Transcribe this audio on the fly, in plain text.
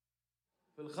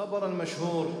في الخبر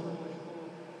المشهور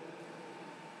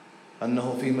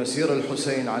أنه في مسير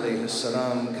الحسين عليه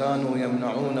السلام كانوا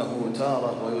يمنعونه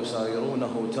تارة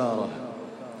ويسايرونه تارة،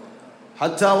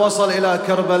 حتى وصل إلى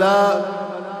كربلاء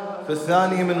في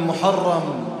 2 من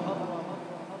محرم،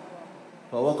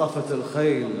 فوقفت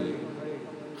الخيل،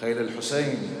 خيل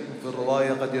الحسين في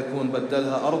الرواية قد يكون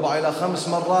بدلها 4 إلى 5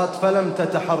 مرات فلم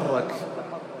تتحرك،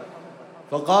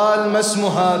 فقال: ما اسم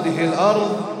هذه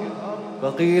الأرض؟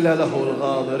 فقيل له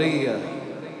الغاضرية.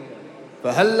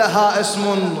 فهل لها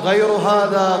اسم غير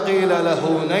هذا؟ قيل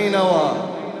له نينوى.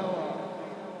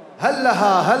 هل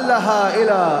لها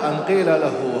إلى أن قيل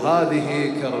له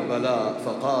هذه كربلاء،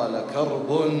 فقال: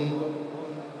 كرب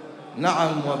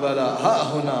نعم وبلاء، ها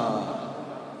هنا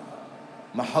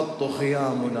محط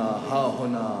خيامنا، ها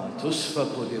هنا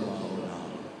تسفك دماؤنا،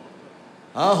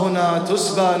 ها هنا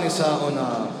تسبى نساؤنا.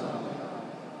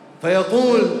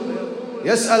 فيقول،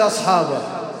 يسأل أصحابه: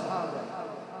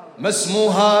 ما اسم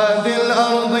هذه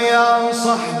الأرض يا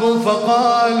صحب؟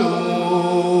 فقالوا: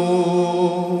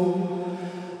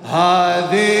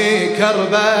 هذه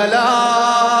كربلاء،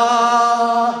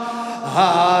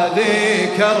 هذه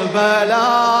كربلاء،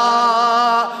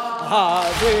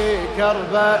 هذه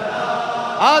كربلاء،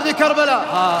 هذه كربلاء،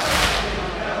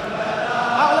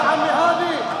 أعلى عمي،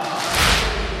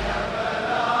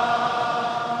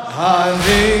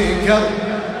 هذه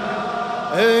كربلاء.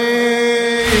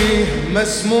 ما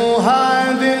اسم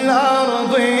هذه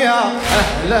الأرض يا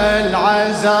أهل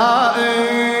العزائم؟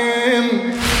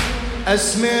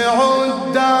 أسمع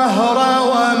الدهر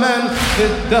ومن في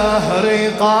الدهر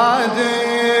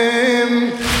قادم،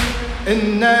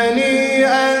 إنني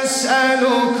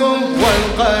أسألكم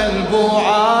والقلب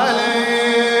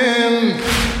عالم،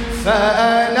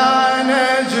 فأنا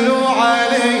نجل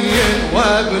علي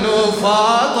وابن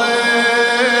فاطم،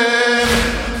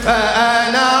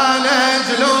 فأنا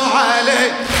نجل علي.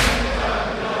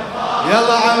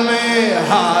 يلا عمي،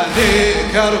 هذه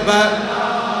كربلاء.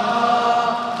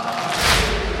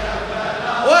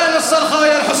 وين الصرخة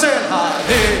يا الحسين؟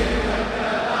 هذه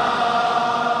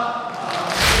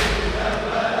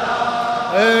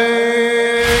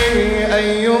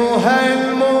أيها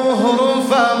المهر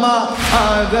فما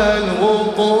هذا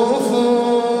الوقوف،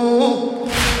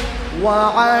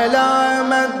 وعلى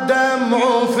ما الدمع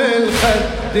في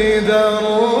الخد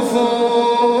ذروف.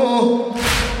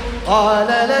 قال: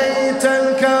 ليت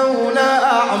الكون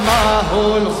أعماه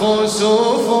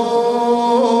الخسوف،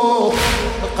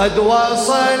 قد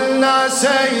وصلنا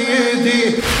سيدي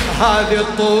هذه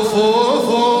الطفوف،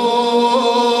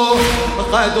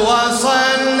 قد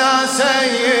وصلنا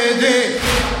سيدي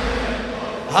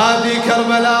هذه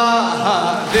كربلاء،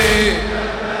 هذه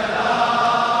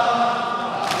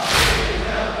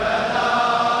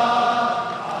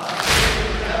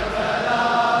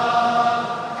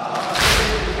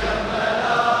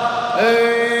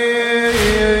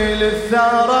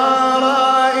للثرى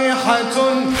رائحة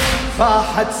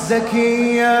فاحت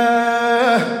زكية،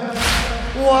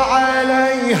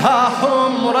 وعليها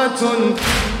حمرة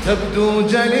تبدو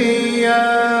جلية،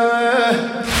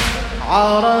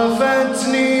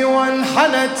 عرفتني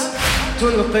وانحنت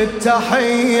تلقي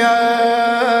التحية.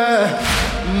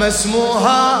 ما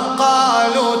اسمها؟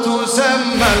 قالوا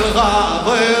تسمى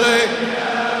الغاضرية.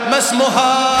 ما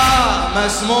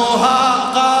اسمها؟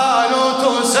 قالوا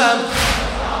تسمى.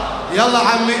 يلا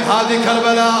عمي، هذه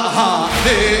كربلاء،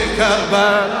 هذه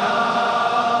كربلاء.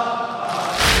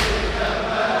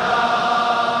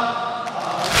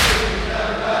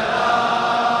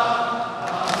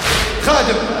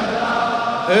 خادم.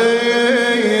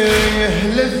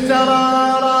 للثرى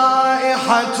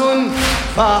رائحة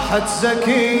فاحت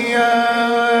زكية،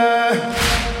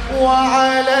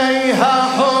 وعليها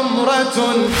حمرة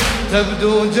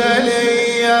تبدو جلية.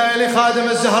 لخادم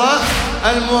الزهراء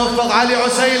الموفق علي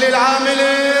عسيلي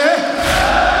العاملي.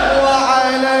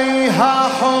 وعليها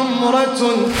حمرة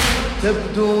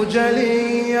تبدو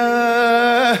جلية،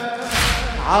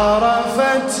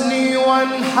 عرفتني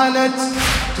وانحنت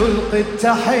تلقي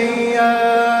التحية.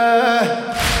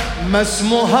 ما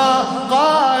اسمها؟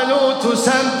 قالوا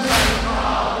تسمى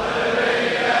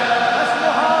الغاضرية.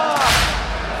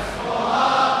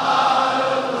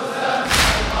 قالوا تسمى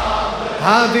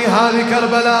الغاضرية. هذه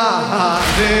كربلاء،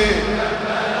 هذه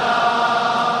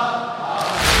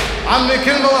عمي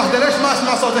كلمة واحدة، ليش ما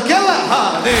اسمع صوتك؟ يلا،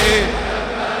 هذه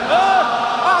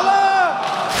أعلى،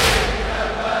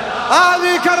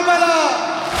 هذه كربلاء.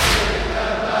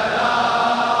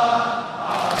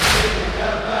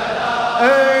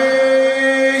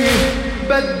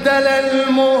 بدل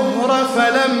المهر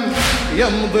فلم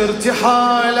يمض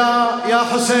ارتحالا. يا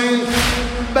حسين،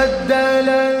 بدل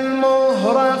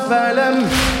المهر فلم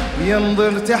يمضي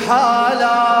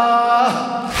ارتحاله.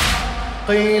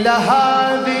 قيل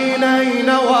هذه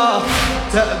نينوى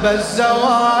تأبى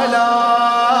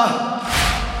الزواله،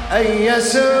 أي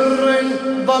سر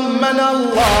ضمن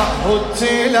الله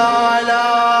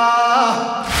التلاله.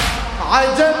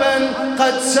 عجبا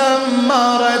قد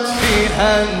سمرت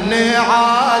فيها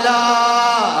النعاله.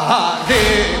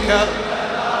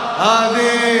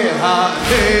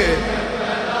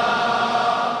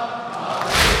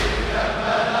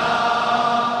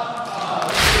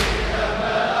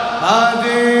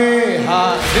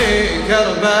 هذه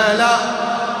كربلاء.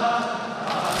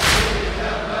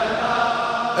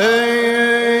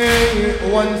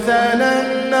 وانثنى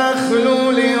النخل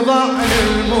لضعن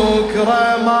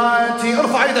المكرمات.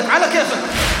 ارفع يدك على كيفك.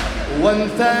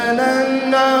 وانثنى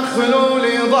النخل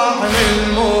لضعن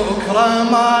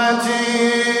المكرمات،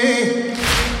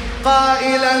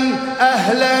 قائلا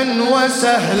أهلا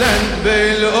وسهلا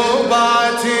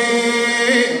بالأبات.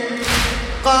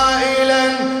 قائلا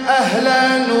أهلا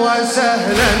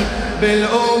وسهلا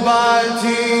بالأبات.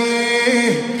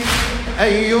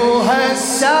 أيها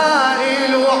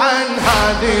السائل عن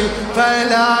هذه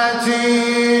الفلاة،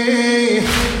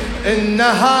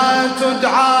 إنها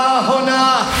تدعى هنا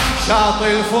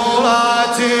شاطئ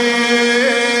الفرات.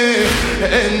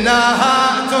 إنها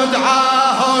تدعى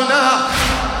هنا.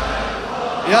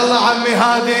 يلا عمي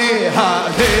هذه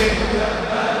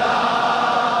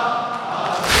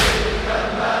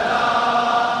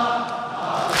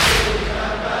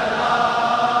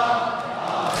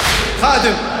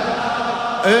خادم.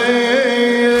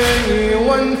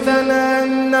 وانثنى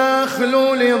النخل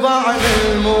لضعن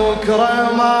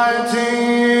المكرمات.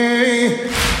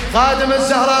 خادم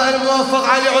الزهراء الموفق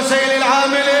علي عسيلي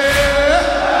العاملي.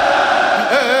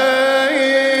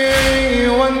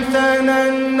 وانثنى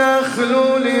النخل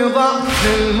لضعن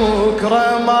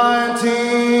المكرمات.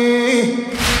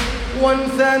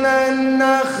 وانثنى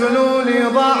النخل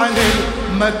لضعن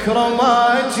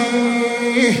المكرمات،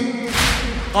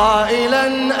 قائلا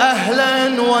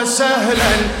أهلا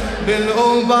وسهلا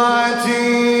بالأبات.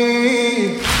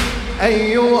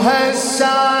 أيها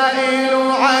السائل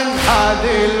عن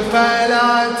هذه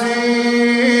الفلاة،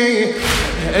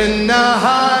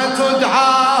 إنها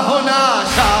تدعى هنا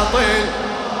شاطئ.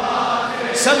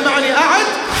 سمعني أعد.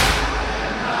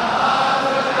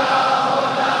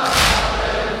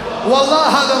 والله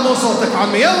هذا مو صوتك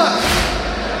عمي. يلا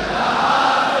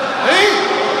إيه؟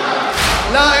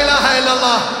 لا إله إلا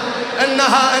الله.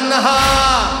 إنها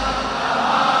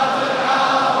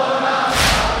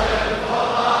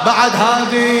بعد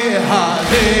هذه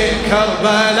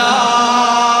كربلاء.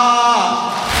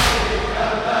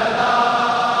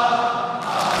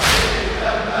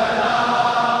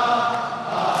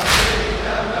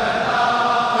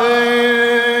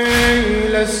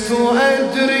 لست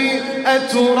أدري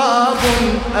أتراب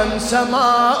أم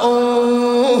سماء،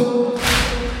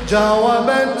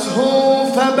 جاوبته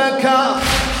فبكى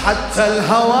حتى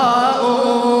الهواء.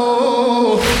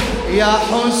 يا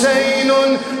حسين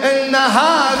إن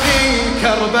هذه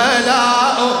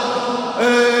كربلاء.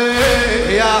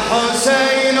 يا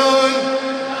حسين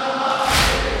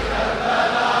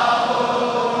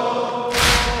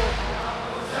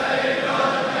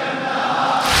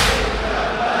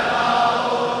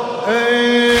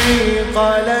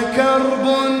قال كرب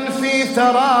في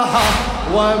ثراها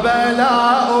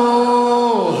وبلاء.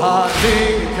 هذه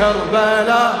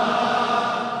كربلاء.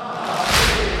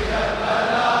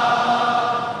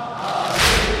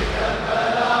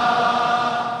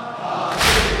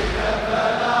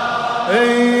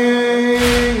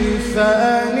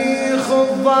 فأنيخ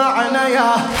الضعن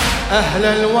يا أهل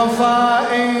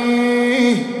الوفاء،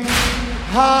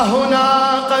 ها هنا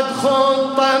قد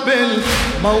خط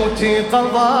بالموت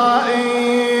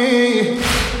قضائي.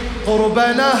 قرب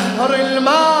نهر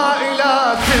الماء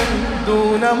لكن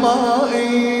دون ماء.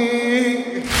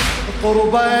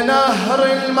 قرب نهر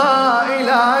الماء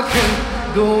لكن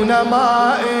دون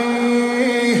ماء.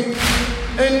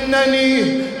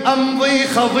 إنني أمضي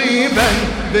خضيبا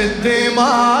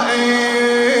بالدماء.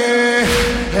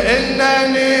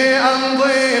 إنني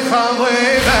أمضي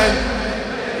خضيبا.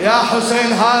 يا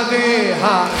حسين هذه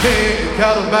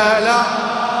كربلاء.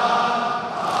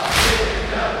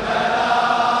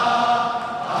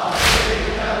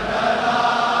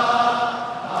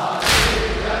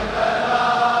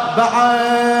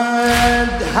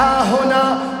 بعدها هنا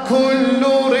كل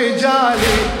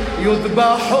رجالي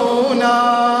يذبحون،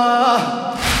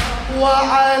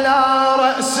 وعلى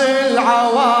رأس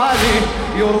العوالي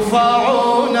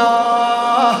يرفعون.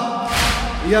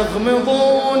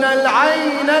 يغمضون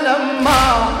العين لما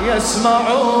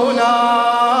يسمعون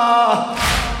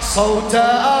صوت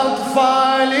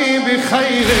أطفالي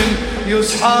بخيل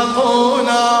يسحقون،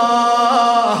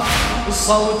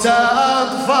 صوت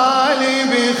أطفالي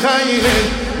بخيل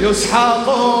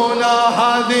يسحقون.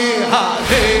 هذه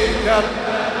كربلاء.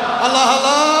 الله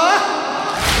الله.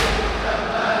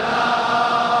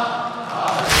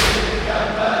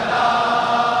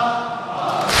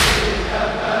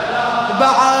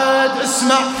 بعد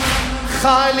اسمع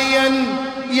خاليا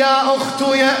يا أخت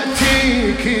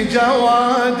يأتيك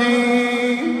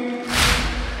جوادي،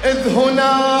 إذ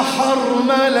هنا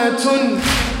حرملة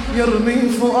يرمي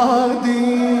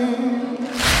فؤادي،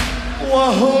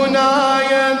 وهنا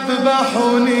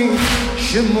يذبحني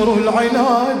شمر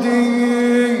العناد،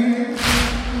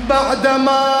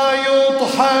 بعدما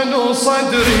يطحن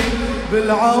صدري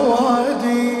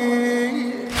بالعوادي،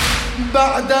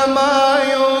 بعدما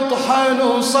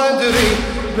يطحن صدري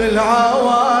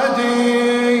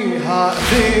بالعوادي.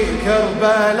 هذه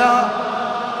كربلاء.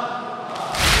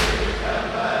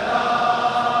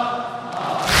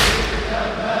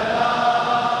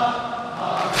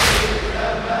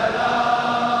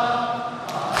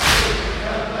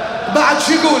 بعد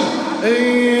شو يقول؟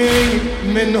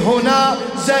 من هنا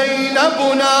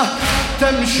زينبنا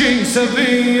تمشي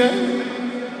سبية،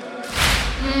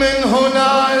 من هنا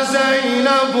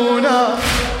زينبنا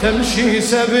تمشي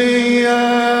سبية،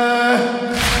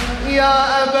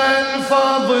 يا أبا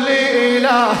الفضل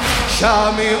إلى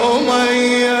شام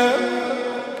أمية،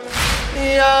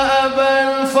 يا أبا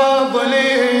الفضل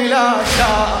إلى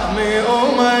شام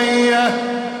أمية،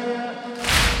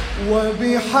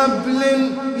 وبحبل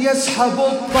يسحب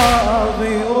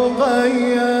الطاغي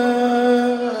رقية،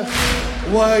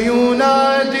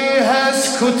 ويناديها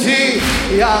اسكتي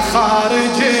يا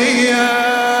خارجية،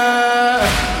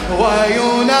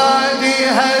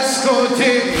 ويناديها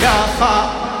اسكتي يا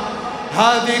خارجية.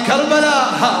 هذه كربلاء.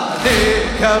 هذه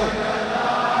كربلاء.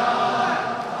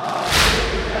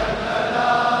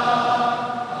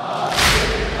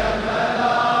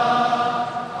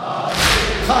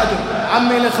 خادم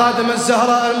عمي لخادم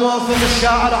الزهراء الموظف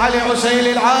الشاعر علي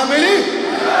عسيلي العاملي.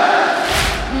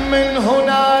 من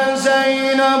هنا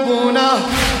زينبنا،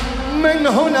 من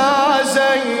هنا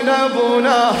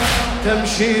زينبنا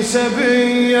تمشي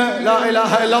سبية، لا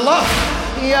إله إلا الله،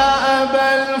 يا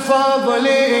أبا الفضل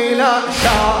إلى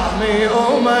شام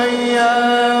أمية،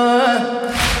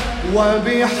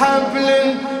 وبحبل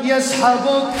يسحب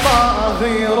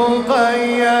الطاغي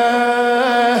رقية،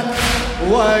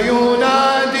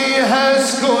 ويناديها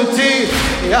اسكتي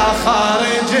يا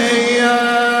خارجية،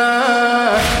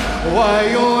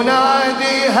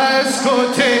 ويناديها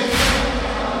اسكتي.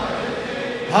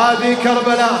 هذه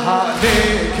كربلاء. هذه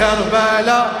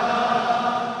كربلاء.